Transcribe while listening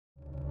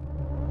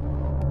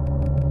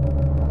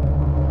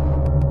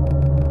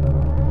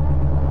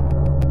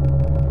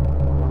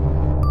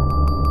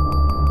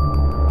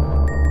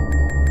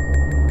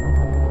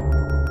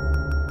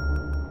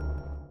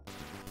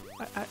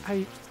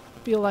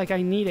feel like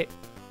I need it.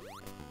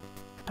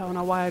 I don't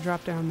know why I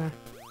dropped down there.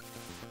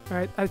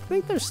 Alright, I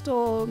think there's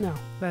still... No,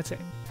 that's it.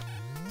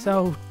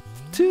 So,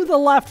 to the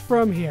left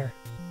from here.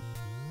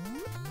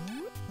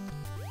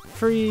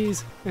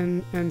 Freeze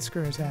and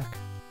screw attack.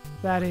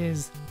 That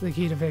is the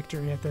key to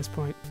victory at this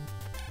point.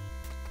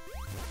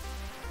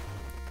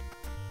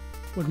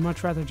 Would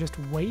much rather just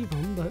wave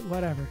them, but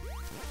whatever.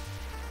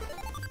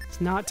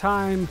 It's not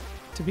time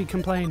to be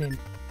complaining.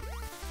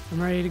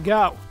 I'm ready to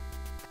go.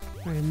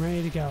 I am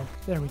ready to go.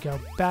 There we go.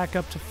 Back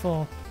up to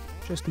full.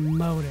 Just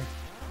motor.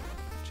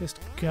 Just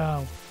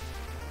go.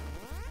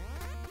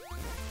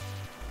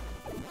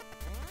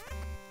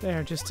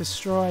 There, just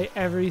destroy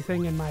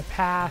everything in my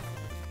path.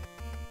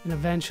 And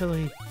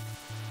eventually,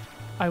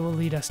 I will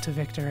lead us to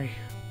victory.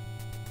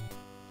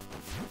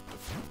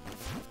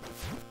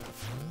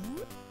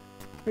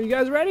 Are you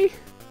guys ready?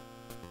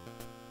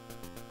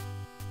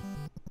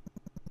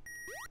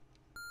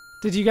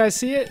 Did you guys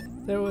see it?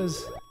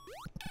 There's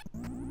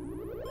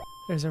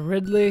a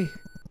Ridley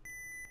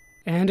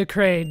and a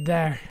Kraid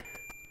there.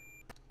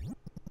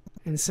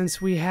 And since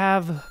we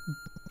have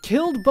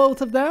killed both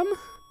of them,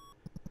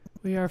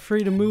 we are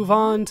free to move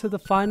on to the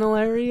final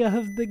area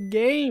of the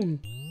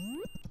game.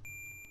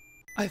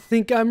 I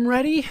think I'm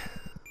ready.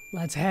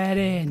 Let's head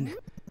in.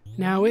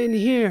 Now in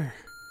here,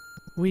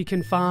 we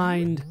can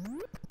find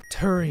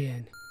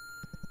Tourian.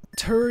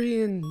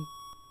 Tourian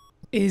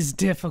is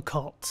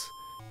difficult.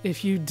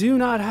 If you do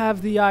not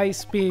have the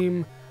ice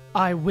beam,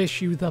 I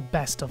wish you the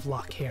best of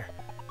luck here.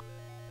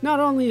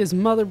 Not only is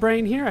Mother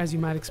Brain here, as you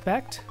might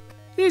expect,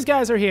 these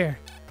guys are here.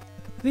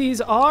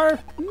 These are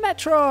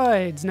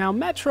Metroids. Now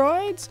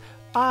Metroids,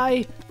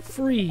 I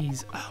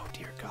freeze. Oh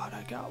dear God,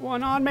 I got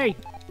one on me.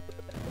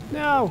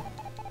 No.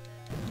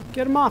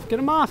 Get him off, get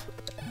him off.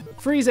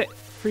 Freeze it,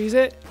 freeze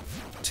it.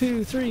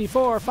 2, 3,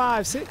 4,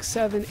 5, 6,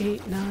 7,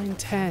 8, 9,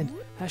 10.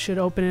 That should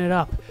open it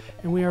up.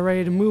 And we are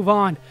ready to move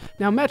on.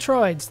 Now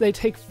Metroids, they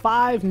take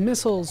 5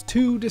 missiles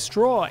to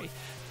destroy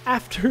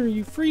after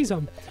you freeze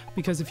them.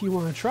 Because if you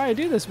want to try to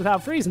do this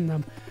without freezing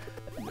them,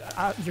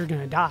 you're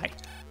going to die.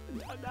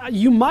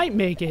 You might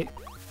make it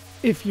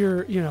if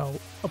you're, you know,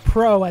 a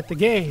pro at the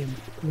game.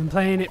 You've been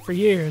playing it for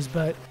years,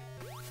 but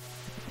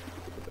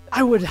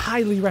I would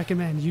highly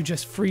recommend you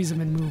just freeze them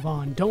and move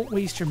on. Don't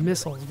waste your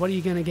missiles. What are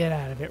you going to get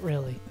out of it,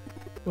 really?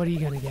 What are you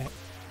going to get?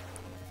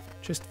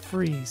 Just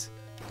freeze.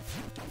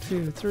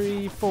 2,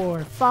 3,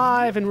 4,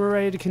 5, and we're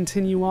ready to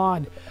continue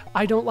on.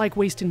 I don't like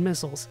wasting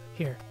missiles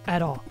here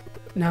at all.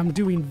 And I'm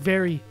doing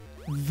very,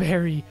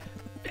 very,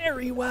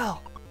 very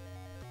well.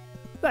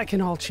 That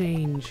can all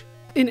change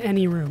in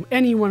any room.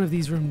 Any one of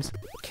these rooms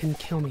can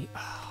kill me.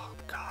 Oh,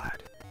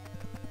 God.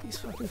 These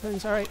fucking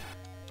things. All right.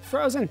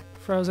 Frozen.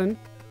 Frozen.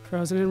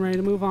 Frozen and ready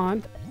to move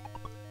on.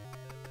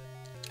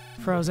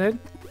 Frozen.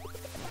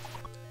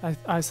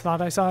 I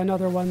thought I saw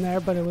another one there,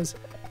 but it was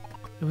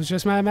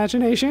just my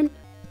imagination.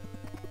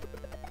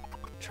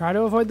 Try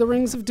to avoid the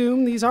rings of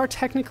doom. These are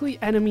technically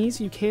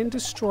enemies. You can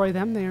destroy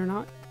them. They are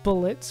not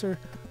bullets or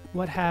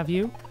what have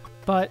you.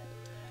 But,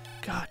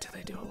 God, do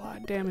they do a lot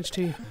of damage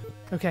to you.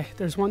 Okay,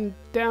 there's one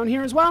down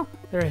here as well.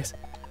 There is.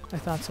 I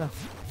thought so.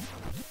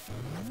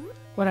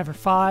 Whatever,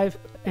 5,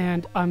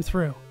 and I'm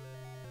through.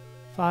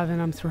 5,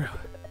 and I'm through.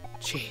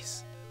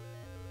 Jeez.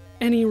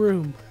 Any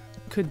room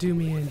could do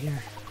me in here.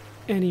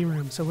 Any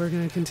room. So we're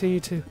going to continue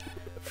to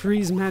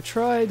freeze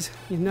Metroids.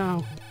 You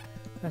know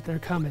that they're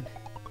coming.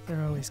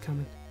 They're always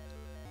coming.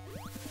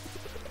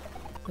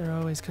 They're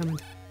always coming.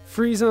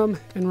 Freeze them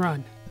and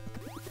run.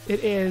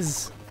 It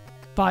is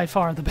by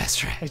far the best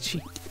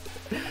strategy.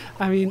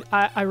 I mean,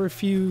 I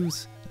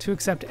refuse to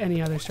accept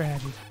any other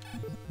strategy.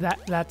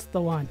 That's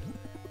the one.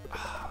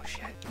 Oh,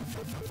 shit.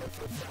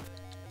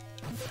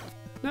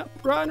 No,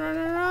 run, run,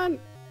 run, run.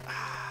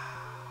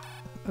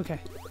 Okay,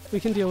 we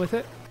can deal with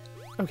it.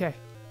 Okay.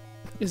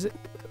 Is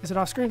it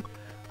off screen?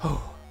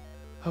 Oh,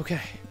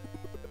 okay.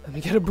 Let me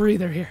get a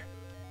breather here.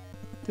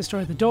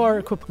 Destroy the door,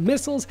 equip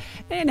missiles,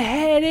 and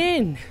head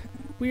in.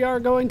 We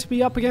are going to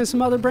be up against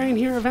Mother Brain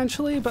here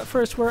eventually, but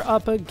first we're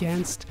up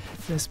against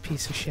this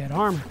piece of shit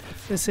armor.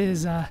 This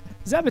is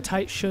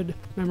Zebetite, should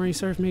memory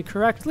serve me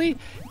correctly.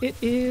 It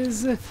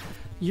is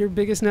your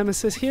biggest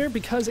nemesis here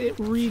because it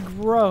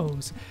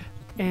regrows.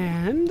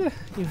 And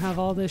you have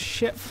all this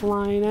shit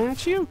flying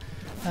at you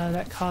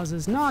that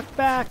causes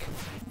knockback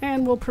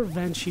and will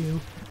prevent you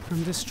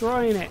from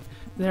destroying it.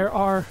 There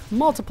are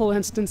multiple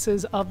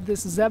instances of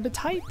this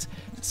Zebetite,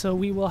 so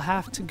we will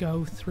have to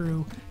go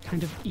through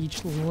kind of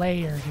each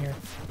layer here.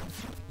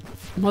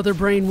 Mother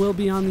Brain will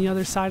be on the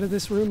other side of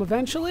this room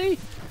eventually,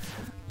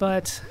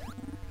 but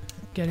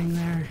getting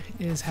there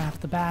is half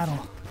the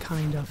battle,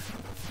 kind of.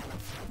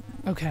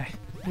 Okay,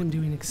 I'm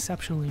doing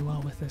exceptionally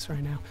well with this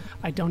right now.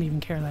 I don't even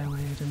care that I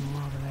landed in the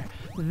lava there.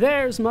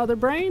 There's Mother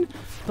Brain,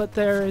 but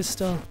there is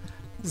still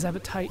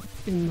Zebetite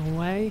in the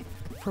way.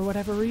 For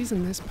whatever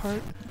reason, this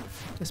part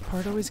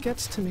always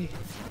gets to me.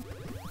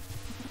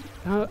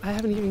 I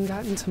haven't even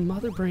gotten to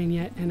Mother Brain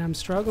yet, and I'm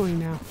struggling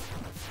now.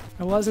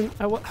 I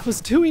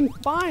was doing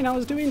fine. I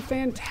was doing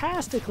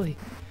fantastically.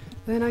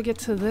 Then I get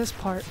to this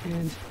part,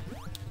 and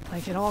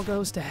Like, it all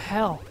goes to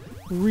hell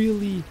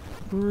really,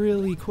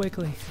 really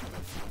quickly.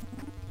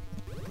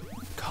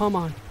 Come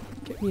on.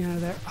 Get me out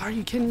of there. Are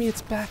you kidding me?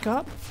 It's back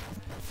up?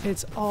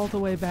 It's all the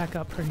way back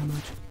up, pretty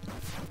much.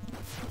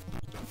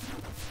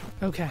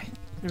 Okay.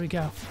 There we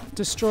go.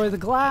 Destroy the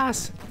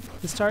glass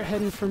and start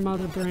heading for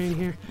Mother Brain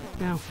here.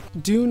 Now,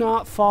 do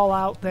not fall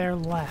out there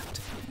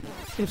left.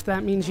 If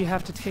that means you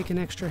have to take an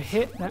extra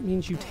hit, that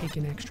means you take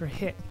an extra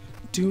hit.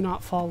 Do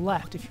not fall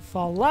left. If you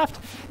fall left,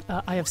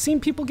 I have seen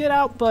people get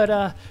out,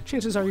 but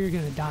chances are you're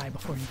going to die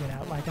before you get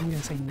out. Like, I'm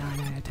going to say 9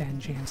 out of 10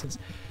 chances.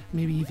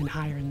 Maybe even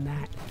higher than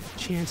that.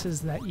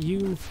 Chances that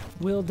you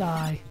will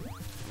die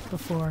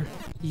before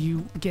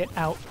you get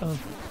out of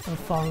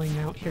falling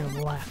out here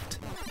left.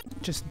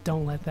 Just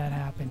don't let that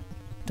happen.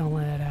 Don't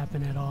let that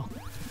happen at all.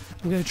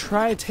 I'm going to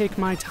try to take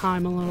my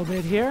time a little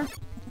bit here.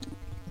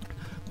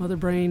 Mother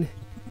Brain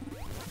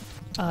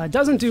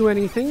doesn't do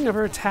anything,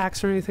 never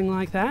attacks or anything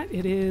like that.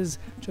 It is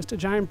just a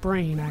giant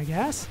brain, I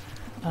guess.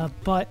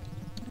 But...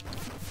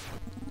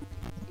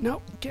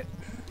 No, you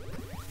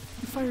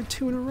fired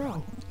 2 in a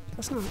row.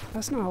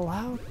 That's not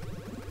allowed.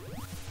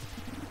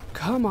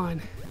 Come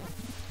on.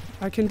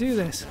 I can do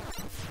this.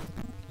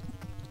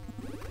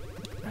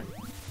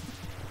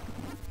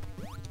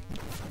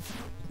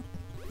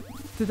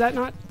 Did that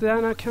not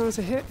count as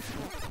a hit?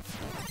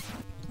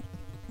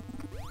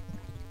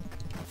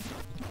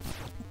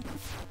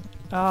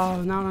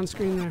 Oh, not on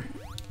screen there.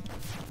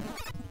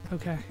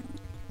 Okay.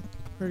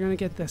 We're gonna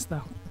get this,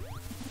 though.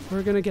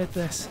 We're gonna get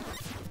this.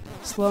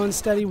 Slow and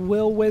steady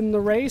will win the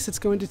race. It's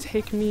going to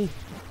take me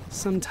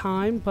some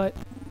time, but...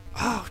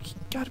 Oh, you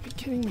gotta be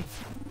kidding me.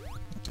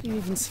 You didn't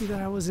even see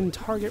that I was in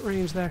target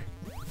range there.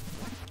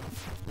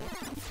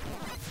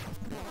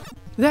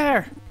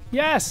 There!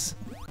 Yes!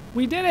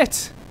 We did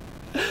it!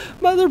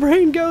 Mother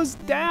Brain goes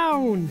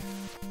down!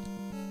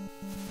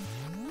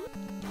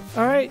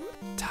 Alright,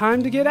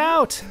 time to get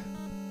out!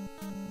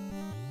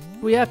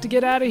 We have to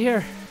get out of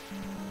here.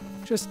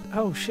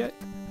 Oh shit,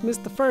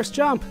 missed the first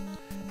jump.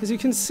 As you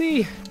can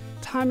see,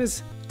 time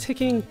is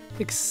ticking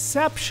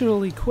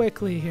exceptionally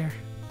quickly here.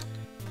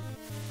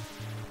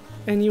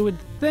 And you would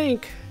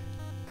think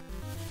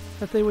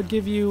that they would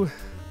give you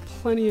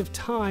plenty of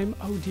time.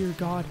 Oh dear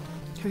God,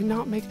 can I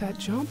not make that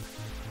jump?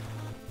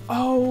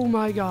 Oh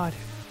my God.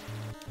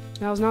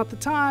 Now's not the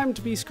time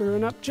to be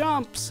screwing up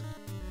jumps.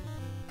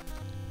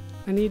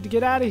 I need to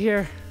get out of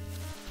here.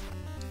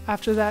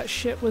 After that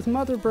shit with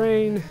Mother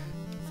Brain,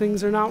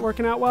 things are not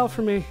working out well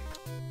for me.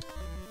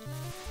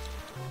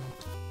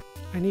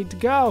 I need to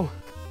go.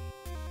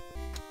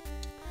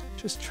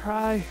 Just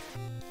try.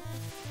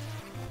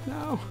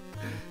 No.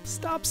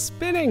 Stop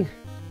spinning.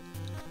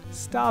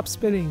 Stop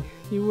spinning.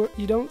 You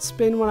don't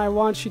spin when I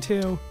want you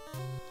to.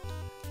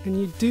 And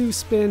you do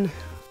spin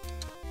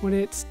when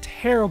it's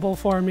terrible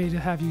for me to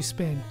have you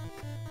spin.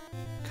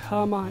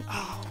 Come on.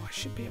 Oh, I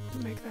should be able to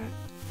make that.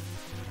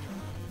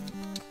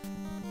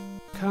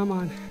 Come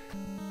on.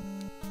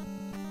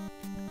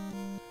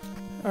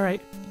 All right,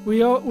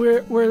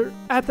 we're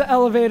at the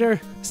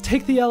elevator. Let's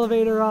take the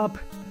elevator up,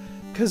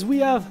 because we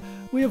have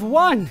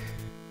won.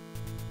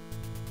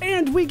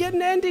 And we get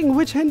an ending.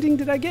 Which ending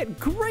did I get?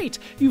 Great!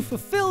 You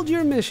fulfilled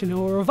your mission. It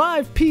will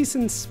revive peace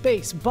in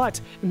space, but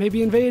it may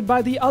be invaded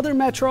by the other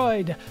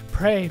Metroid.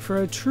 Pray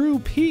for a true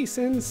peace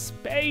in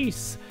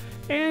space.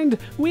 And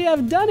we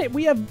have done it.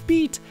 We have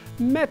beat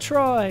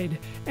Metroid.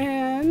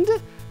 And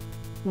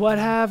what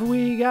have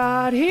we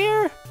got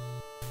here?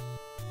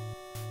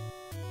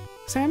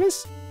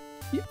 Samus?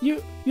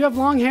 You have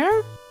long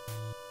hair?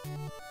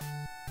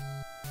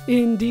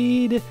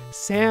 Indeed,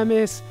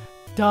 Samus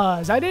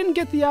does. I didn't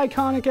get the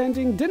iconic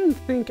ending, didn't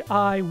think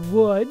I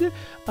would.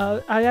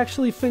 I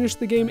actually finished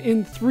the game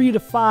in 3 to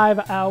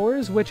 5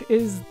 hours, which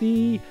is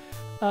the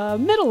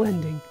middle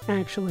ending,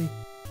 actually.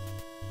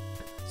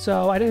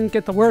 So I didn't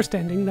get the worst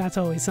ending, that's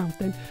always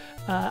something.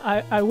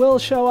 I will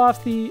show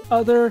off the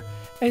other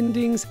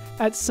endings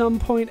at some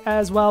point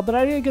as well, but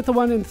I didn't get the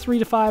one in 3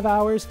 to 5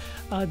 hours.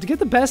 To get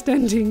the best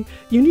ending,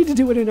 you need to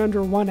do it in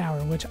under 1 hour,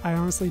 which I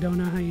honestly don't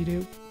know how you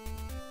do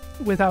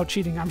without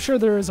cheating. I'm sure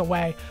there is a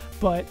way,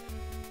 but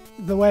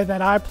the way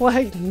that I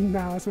play,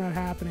 no, it's not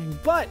happening.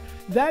 But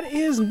that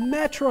is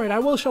Metroid. I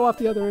will show off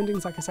the other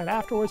endings, like I said,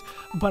 afterwards,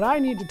 but I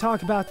need to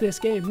talk about this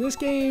game. This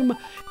game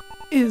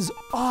is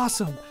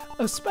awesome,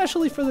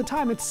 especially for the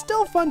time. It's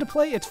still fun to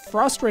play. It's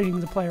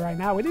frustrating to play right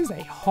now. It is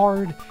a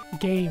hard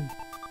game,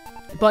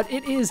 but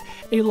it is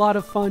a lot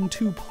of fun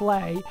to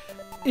play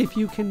if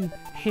you can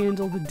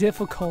handle the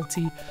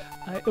difficulty.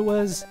 It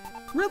was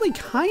really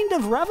kind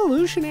of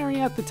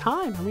revolutionary at the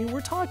time. I mean, we're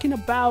talking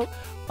about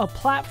a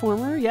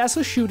platformer, yes,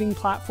 a shooting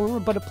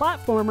platformer, but a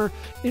platformer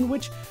in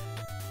which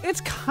it's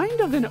kind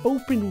of an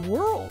open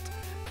world.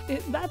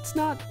 That's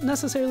not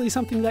necessarily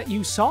something that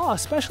you saw,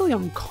 especially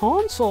on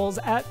consoles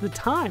at the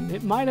time.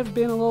 It might have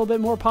been a little bit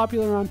more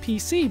popular on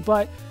PC,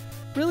 but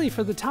really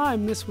for the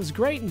time, this was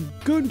great. And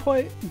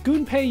Gunpei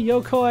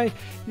Yokoi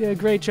did a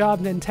great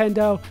job.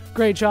 Nintendo,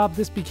 great job.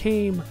 This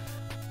became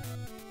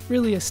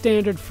really a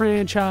standard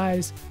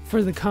franchise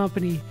for the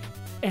company,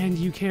 and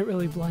you can't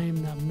really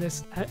blame them.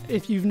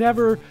 If you've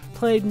never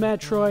played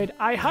Metroid,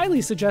 I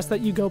highly suggest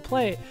that you go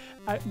play it.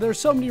 There's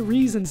so many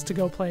reasons to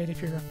go play it.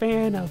 If you're a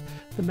fan of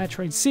the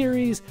Metroid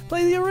series,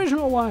 play the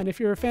original one. If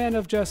you're a fan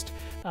of just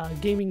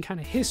gaming kind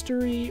of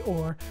history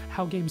or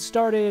how games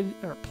started,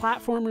 or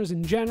platformers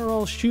in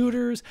general,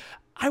 shooters,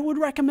 I would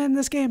recommend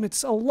this game.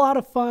 It's a lot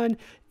of fun.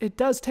 It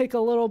does take a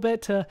little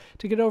bit to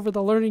get over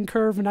the learning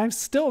curve, and I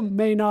still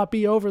may not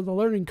be over the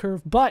learning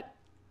curve, but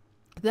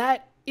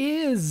that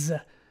is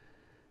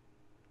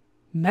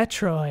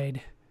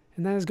Metroid.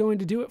 And that is going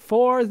to do it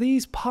for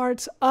these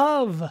parts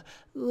of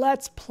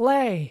Let's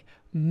Play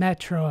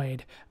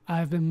Metroid.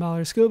 I've been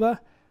Baller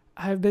Scuba.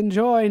 I've been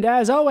joined,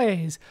 as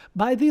always,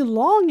 by the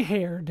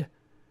long-haired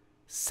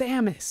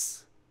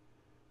Samus.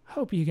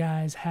 Hope you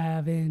guys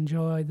have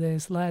enjoyed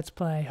this Let's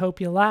Play. Hope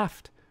you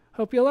laughed.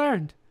 Hope you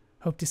learned.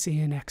 Hope to see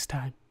you next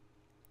time.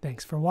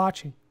 Thanks for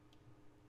watching.